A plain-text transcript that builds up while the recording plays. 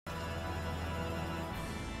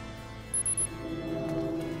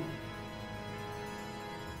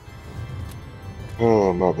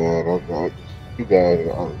Oh, my bad. You guys,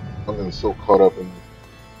 I've been so caught up in.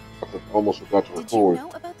 Almost forgot to Did you record.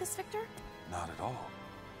 know about this, Victor? Not at all.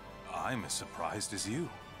 I'm as surprised as you.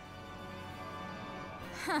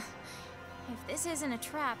 Huh. If this isn't a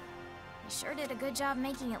trap, you sure did a good job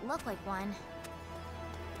making it look like one.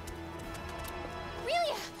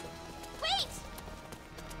 Relia! Wait!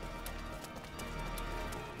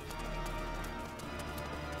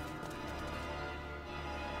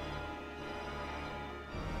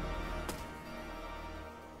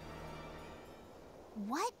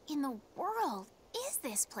 What in the world is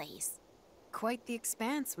this place? Quite the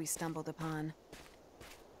expanse we stumbled upon.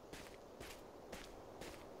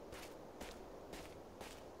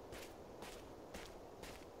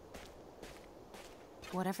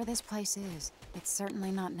 Whatever this place is, it's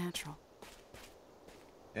certainly not natural.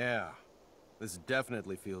 Yeah, this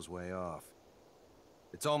definitely feels way off.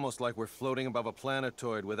 It's almost like we're floating above a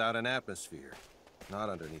planetoid without an atmosphere, not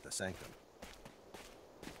underneath a sanctum.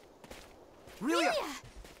 Relia!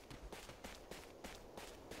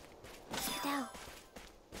 No.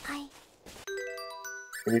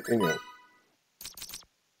 Anything else?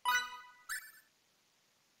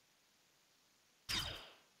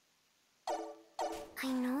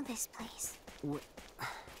 I know this place.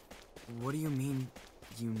 What do you mean,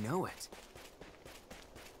 you know it?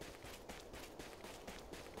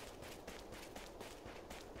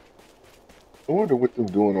 I wonder what them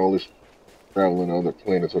doing all this traveling to other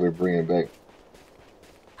planets, are they bringing back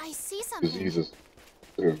I see something. diseases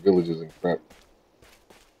to their villages and crap?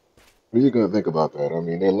 What are you gonna think about that? I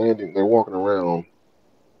mean, they're walking around,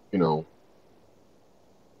 you know.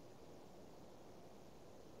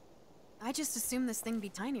 I just assumed this thing be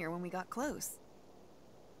tinier when we got close.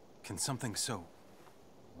 Can something so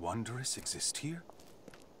wondrous exist here?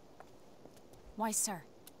 Why, sir,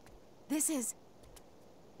 this is...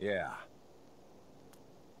 Yeah.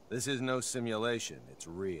 This is no simulation, it's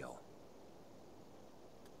real.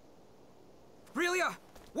 Relia!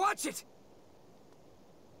 Watch it!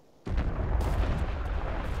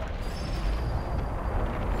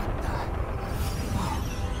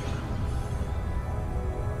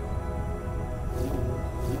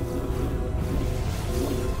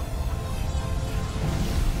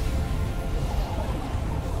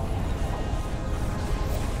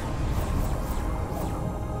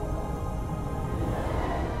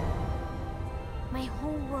 My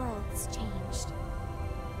whole world's changed.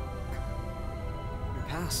 Your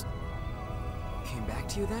past came back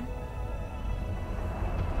to you then?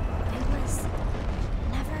 I was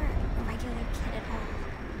never a regular kid at all.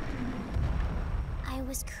 I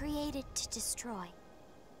was created to destroy,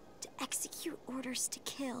 to execute orders to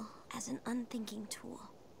kill as an unthinking tool.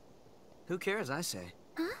 Who cares, I say?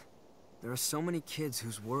 Huh? There are so many kids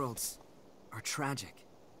whose worlds are tragic.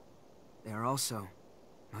 They are also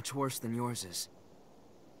much worse than yours is.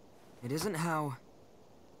 It isn't how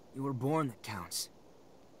you were born that counts.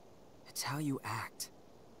 It's how you act.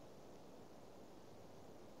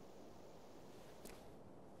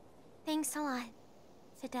 Thanks a lot,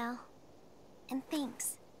 Fidel. And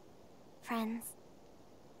thanks, friends.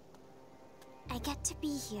 I get to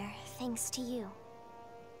be here thanks to you.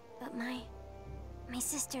 But my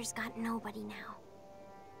sister's got nobody now.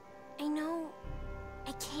 I know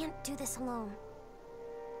I can't do this alone.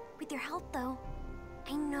 With your help, though,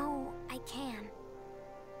 I know I can.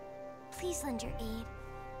 Please lend your aid.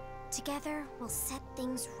 Together, we'll set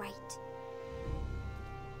things right.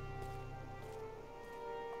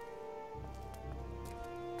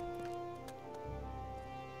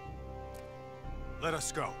 Let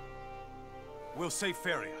us go. We'll save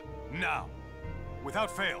Feria, now. Without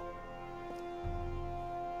fail.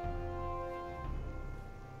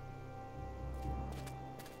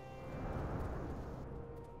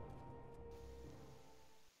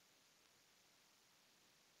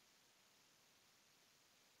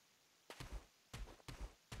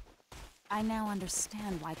 I now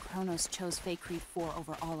understand why Kronos chose Faithlessness 4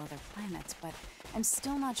 over all other planets, but I'm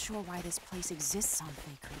still not sure why this place exists on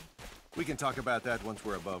Faithlessness. We can talk about that once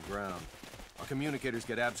we're above ground. Our communicators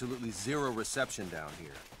get absolutely zero reception down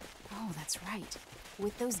here. Oh, that's right.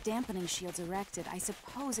 With those dampening shields erected, I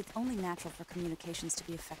suppose it's only natural for communications to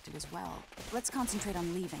be affected as well. Let's concentrate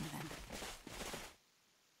on leaving, then.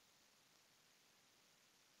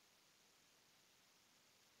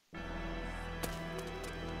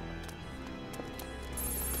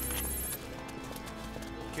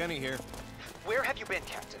 Kenny here. Where have you been,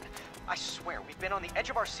 Captain? I swear, we've been on the edge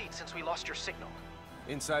of our seats since we lost your signal.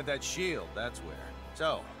 Inside that shield, that's where.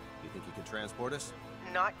 So, you think you can transport us?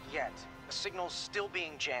 Not yet. The signal's still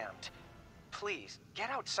being jammed. Please, get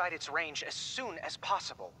outside its range as soon as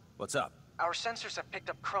possible. What's up? Our sensors have picked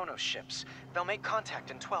up Chronos ships. They'll make contact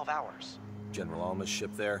in 12 hours. General Alma's ship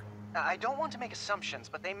there? I don't want to make assumptions,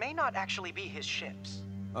 but they may not actually be his ships.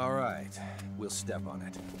 All right, we'll step on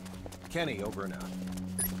it. Kenny, over and out.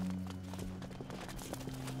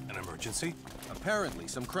 An emergency? Apparently,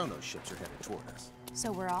 some Chronos ships are headed toward us.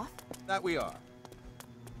 So we're off? That we are.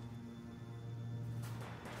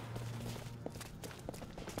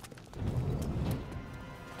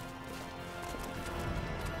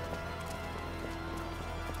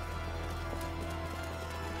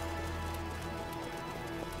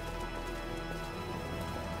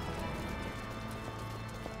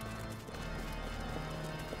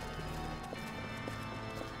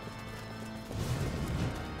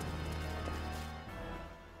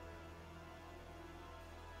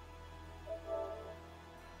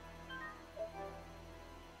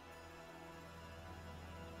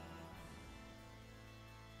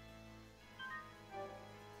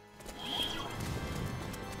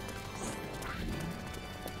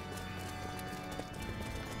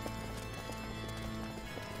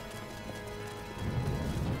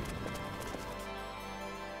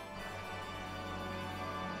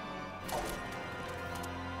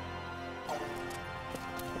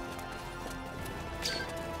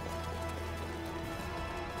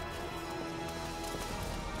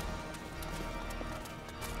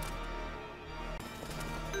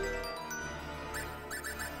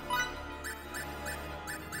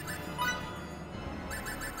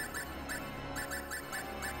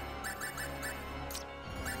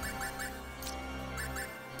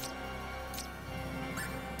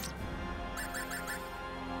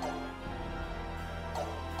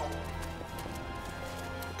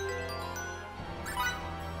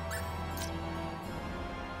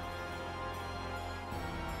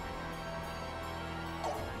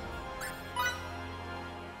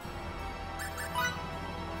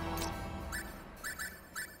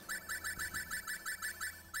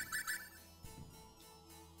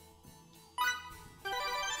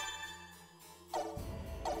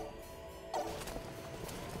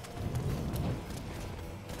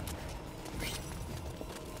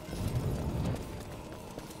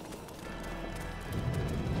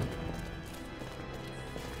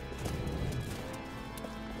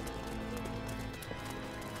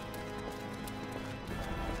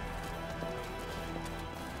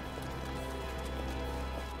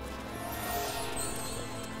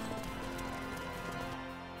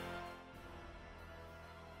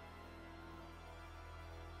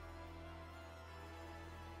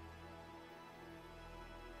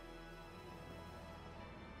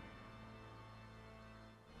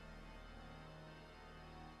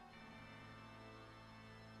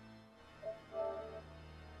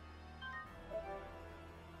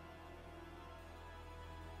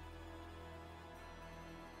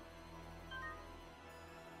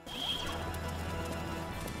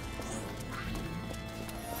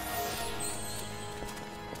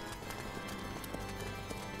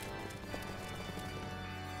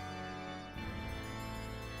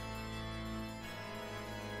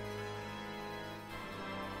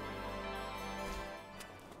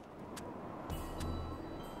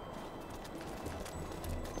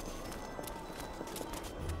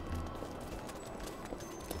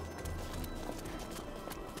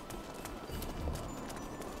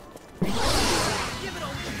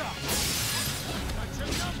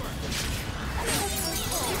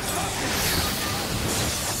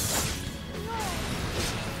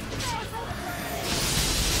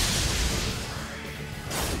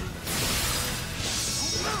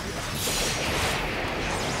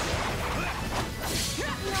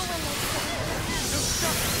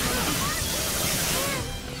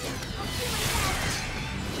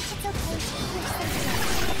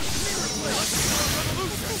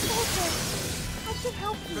 can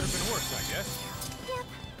help you. Could have been worse, I guess. Yep.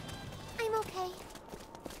 I'm okay.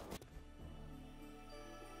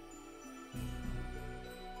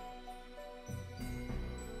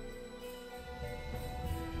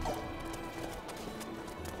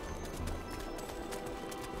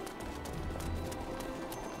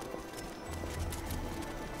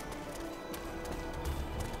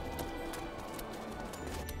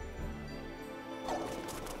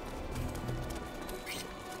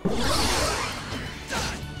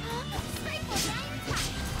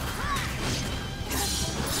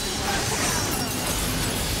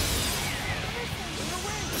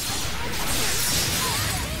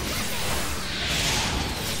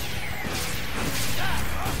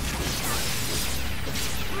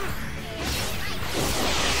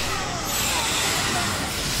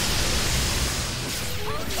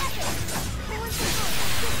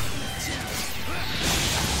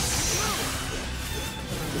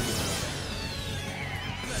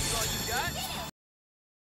 all you got?